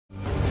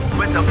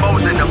got the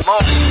most in the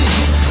most.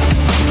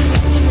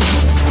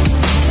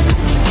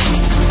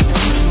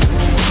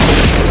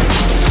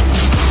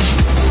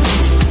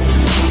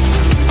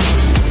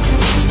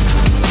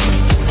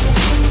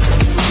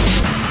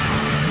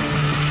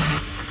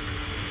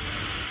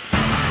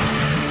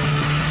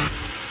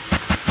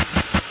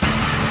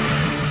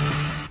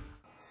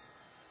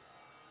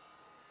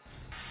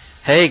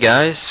 Hey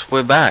guys,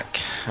 we're back,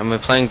 and we're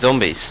playing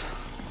zombies.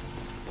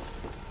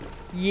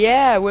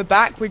 Yeah, we're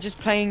back. We're just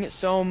playing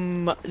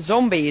some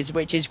zombies,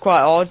 which is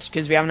quite odd,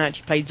 because we haven't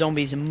actually played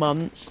zombies in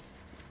months.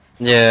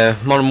 Yeah,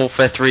 Modern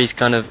Warfare 3's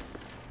kind of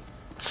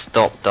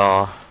stopped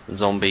our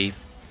zombie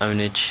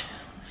ownage.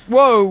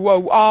 Whoa,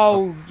 whoa,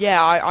 oh,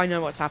 yeah, I know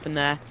what's happened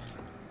there.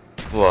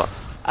 What?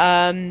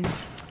 I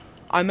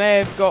may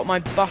have got my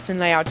button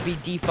layout to be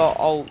default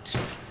alt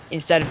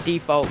instead of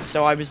default,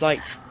 so I was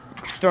like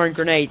throwing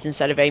grenades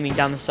instead of aiming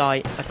down the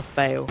sight, like a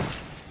fail.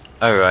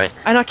 Oh right.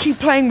 And I keep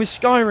playing with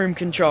Skyrim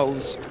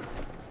controls.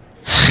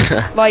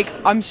 Like,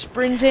 I'm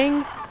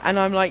sprinting, and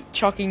I'm like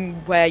chucking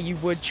where you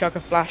would chuck a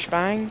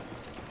flashbang.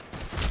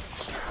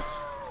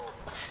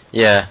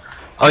 Yeah.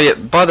 Oh yeah,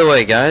 by the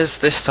way guys,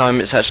 this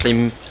time it's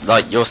actually,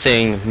 like, you're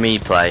seeing me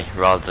play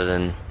rather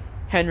than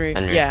Henry.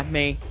 Henry. Yeah,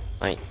 me.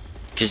 Like,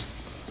 because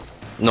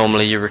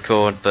normally you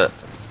record, but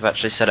I've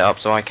actually set it up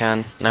so I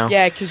can now.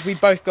 Yeah, because we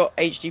both got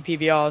HD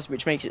PVRs,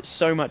 which makes it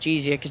so much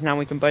easier, because now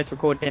we can both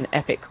record in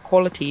epic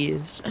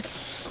qualities.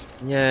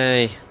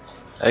 Yay.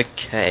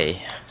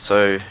 Okay,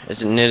 so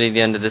is it nearly the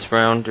end of this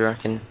round, do you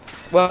reckon?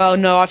 Well,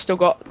 no, I've still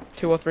got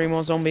 2 or 3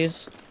 more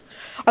zombies.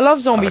 I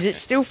love zombies, Okay.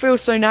 it still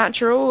feels so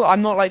natural.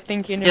 I'm not like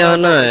thinking Yeah, I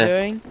about what know. we're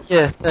doing.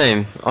 Yeah,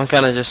 same. I'm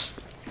kind of just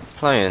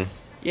playing.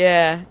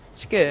 Yeah,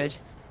 it's good.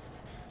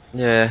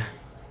 Yeah.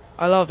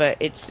 I love it.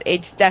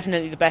 It's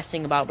definitely the best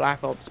thing about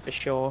Black Ops, for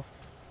sure.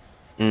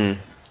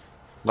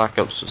 Black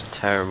Ops was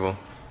terrible.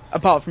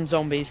 Apart from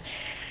zombies.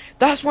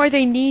 That's why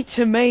they need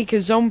to make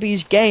a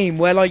zombies game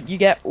where, like, you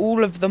get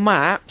all of the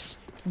maps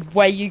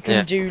where you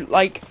can do,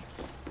 like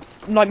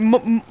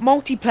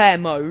multiplayer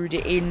mode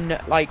in,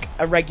 like,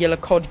 a regular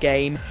COD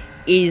game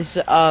is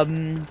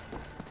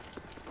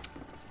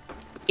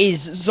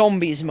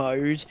zombies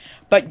mode,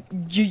 but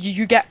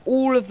you get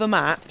all of the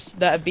maps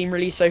that have been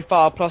released so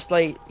far, plus,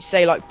 like,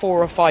 say, like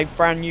 4 or 5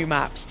 brand new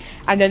maps,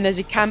 and then there's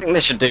a I think they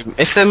should do,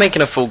 if they're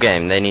making a full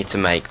game, they need to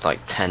make like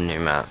 10 new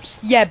maps.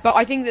 Yeah, but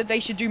I think that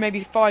they should do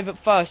maybe 5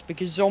 at first,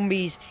 because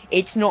zombies,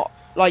 it's not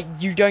like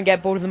you don't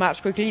get bored of the maps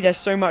quickly. There's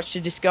so much to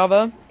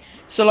discover.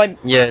 So, like,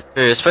 Yeah,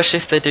 true. Especially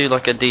if they do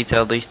like a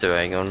detailed Easter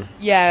egg on.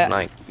 Yeah,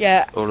 Like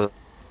yeah, all of.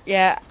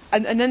 yeah,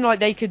 and then, like,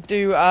 they could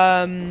do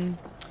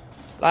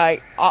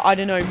like, I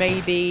don't know,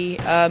 maybe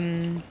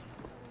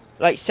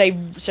like say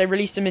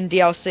release them in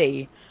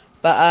DLC,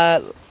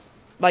 but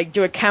like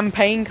do a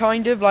campaign,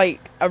 kind of like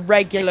a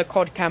regular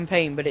COD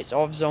campaign, but it's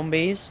of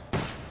zombies.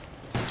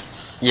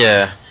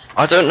 Yeah,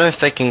 I don't know if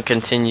they can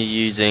continue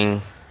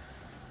using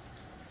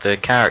the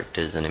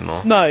characters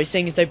anymore. No,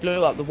 seeing as they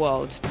blew up the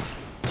world.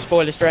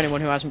 Spoilers for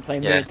anyone who hasn't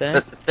played Yeah, Mood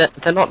there. but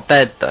they're not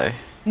dead though.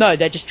 No,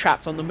 they're just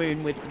trapped on the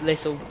moon with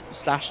little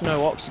 /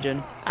 no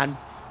oxygen, and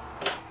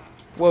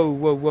whoa,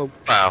 whoa, whoa.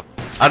 Wow.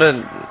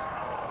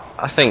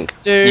 I think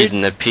Dude.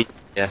 using the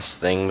PS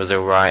thing was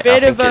alright.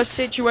 Bit of a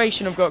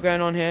situation I've got going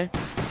on here.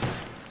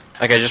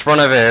 Okay, just run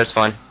over here, it's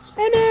fine.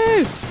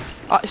 Oh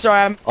no! Sorry,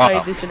 I haven't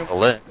played this in a...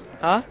 Hold it.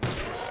 Huh?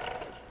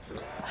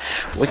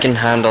 We can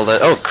handle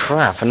it. Oh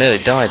crap, I nearly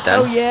died then.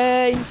 Oh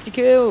yeah,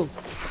 insta-kill!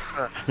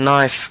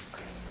 Knife.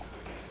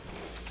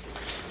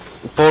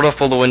 Board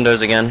off all the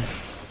windows again.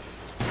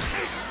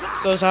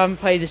 So I haven't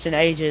played this in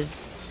ages.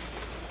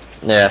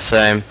 Yeah,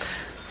 same.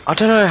 I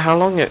don't know how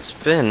long it's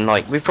been.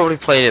 Like, we probably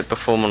played it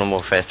before Modern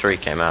Warfare 3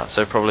 came out,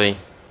 so probably.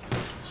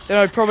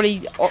 Don't know,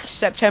 probably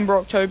September,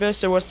 October.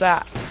 So what's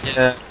that?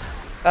 Yeah.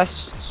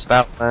 That's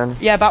About then.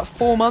 yeah, about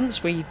 4 months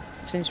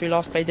since we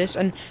last played this.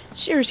 And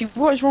seriously,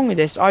 what is wrong with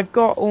this? I've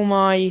got all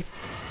my,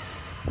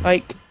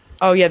 like,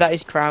 oh yeah, that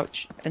is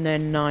crouch and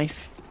then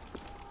knife.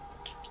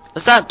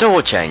 Has that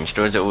door changed,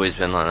 or has it always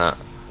been like that?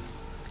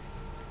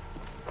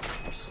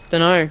 Don't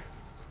know.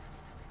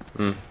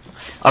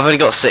 I've only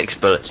got 6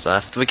 bullets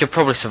left. We could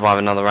probably survive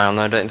another round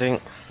though, don't you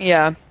think?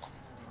 Yeah.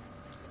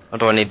 Or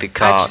do I need the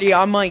cart? Actually,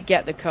 I might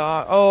get the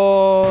car.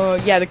 Oh,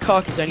 yeah, the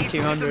car is only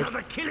 200.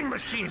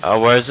 Oh,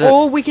 where is it?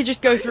 Or we could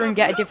just go through and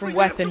get a different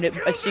weapon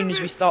as soon as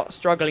we start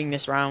struggling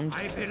this round.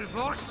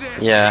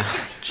 Yeah,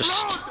 just...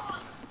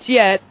 So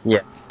yeah, Yeah,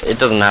 it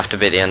doesn't have to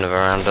be at the end of a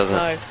round, does it?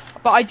 no.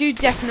 But I do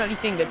definitely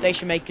think that they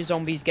should make a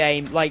zombies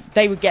game. Like,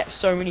 they would get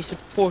so many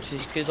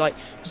supporters, because, like,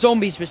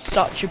 zombies was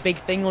such a big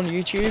thing on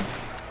YouTube.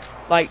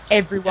 Like,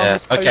 everyone Yeah,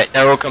 was posting. okay,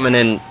 they're all coming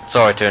in.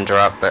 Sorry to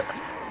interrupt, but...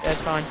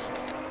 That's fine.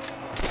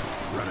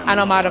 And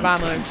I'm out of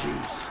ammo.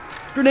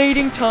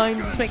 Grenading time.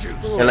 Let's make it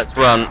cool. Yeah, let's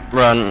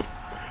run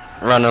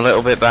a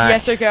little bit back.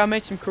 Yes, okay, I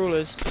made some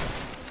crawlers.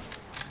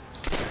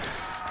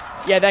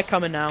 Yeah, they're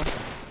coming now.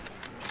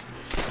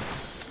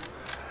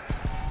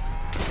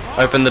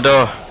 Open the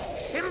door.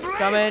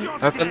 Come in.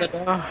 Open the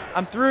door.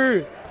 I'm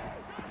through.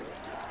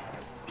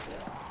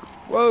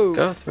 Whoa.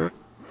 Go through.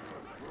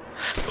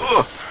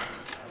 Oh,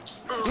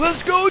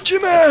 Let's go,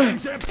 Jimmy!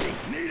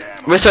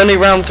 It's only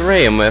round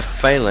 3 and we're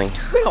failing.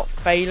 We're not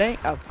failing.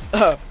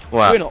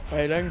 What? We're not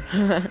failing.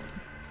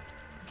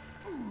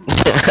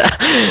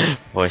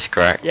 Voice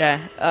crack.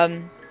 Yeah.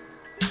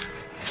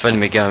 It's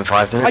only been going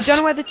 5 minutes. I don't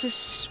know whether to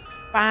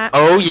spat.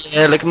 Oh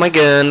yeah, look at my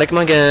gun, look at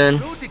my gun.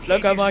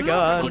 Look at my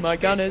gun. My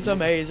gun is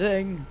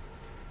amazing.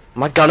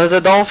 My gun is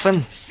a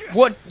dolphin.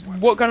 What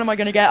gun am I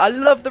gonna get? I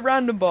love the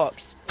random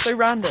box. So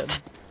random.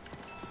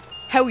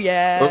 Hell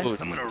yeah. Ooh,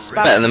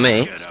 better than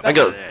me. I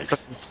got a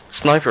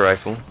sniper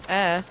rifle.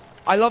 I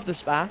love the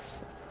spats.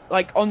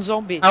 Like on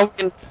zombies. How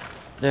can...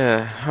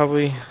 Yeah, how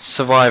we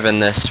survive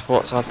in this?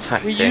 What's our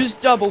tactic? We use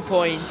double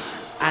points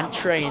and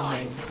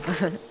training.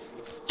 Do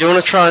you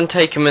want to try and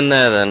take him in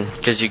there then?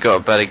 Because you got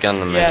a better gun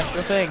than me. Yeah,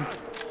 sure thing.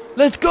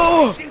 Let's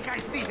go!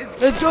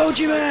 Let's go,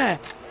 Jimmy! I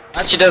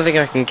actually don't think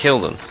I can kill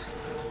them.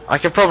 I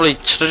could probably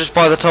just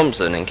buy the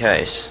Thompson in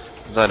case.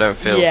 Because I don't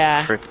feel...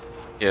 Yeah.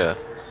 Yeah.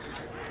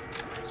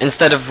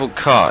 Instead of a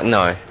car, no.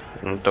 I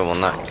don't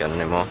want that gun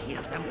anymore.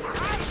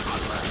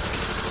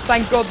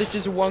 Thank God this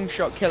is a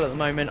one-shot kill at the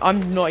moment.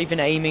 I'm not even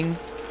aiming.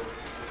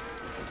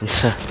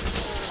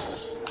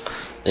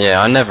 Yeah,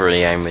 I never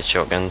really aim with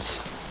shotguns.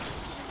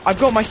 I've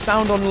got my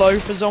sound on low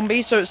for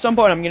zombies, so at some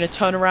point I'm going to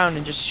turn around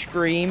and just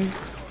scream.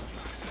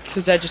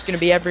 Because they're just going to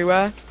be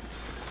everywhere.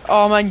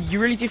 Oh man, you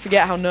really do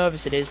forget how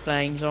nervous it is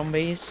playing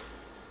zombies.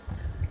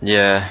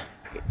 Yeah.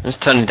 I'm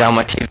just turning down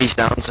my TV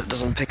sound so it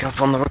doesn't pick up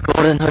on the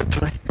recording,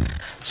 hopefully.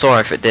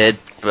 Sorry if it did,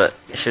 but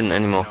it shouldn't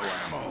anymore.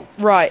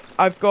 Right,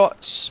 I've got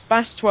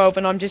Spas 12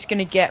 and I'm just going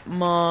to get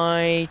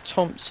my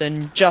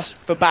Thompson just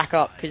for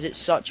backup because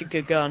it's such a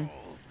good gun.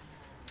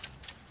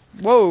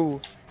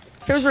 Whoa.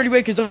 Feels really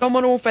weird because on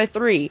Modern Warfare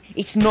 3,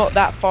 it's not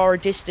that far a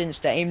distance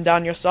to aim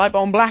down your sight, but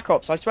on Black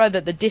Ops, I swear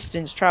that the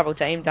distance traveled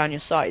to aim down your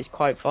sight is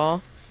quite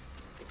far.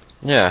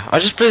 Yeah, I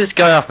just blew this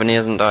guy up and he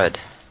hasn't died.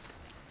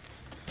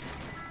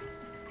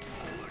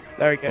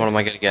 There we go. What am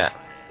I gonna get?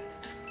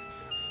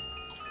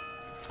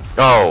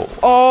 Oh.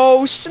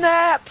 Oh,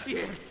 snap!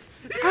 Yes.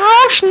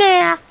 Oh,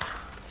 snap!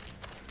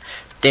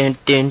 Dun,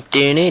 dun,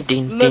 dun, dun,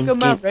 dun, Look at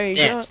my dun, ray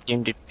dun, gun.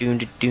 dun, dun, dun,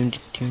 dun, dun,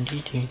 dun,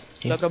 dun, dun.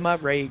 Look at my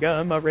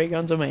ray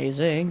gun's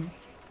amazing.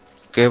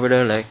 Give it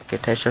a lick,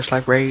 it tastes just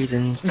like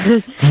raisins.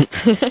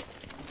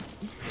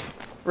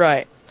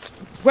 Right.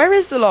 Where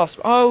is the last...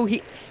 Oh,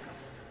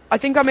 I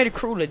think I made a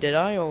crawler, did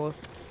I? Or...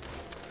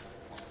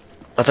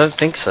 I don't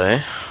think so.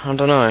 I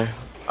don't know.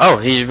 Oh,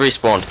 he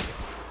respawned.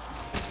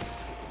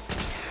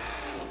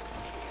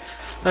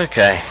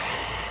 Okay.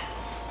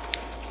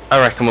 I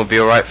reckon we'll be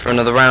alright for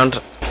another round.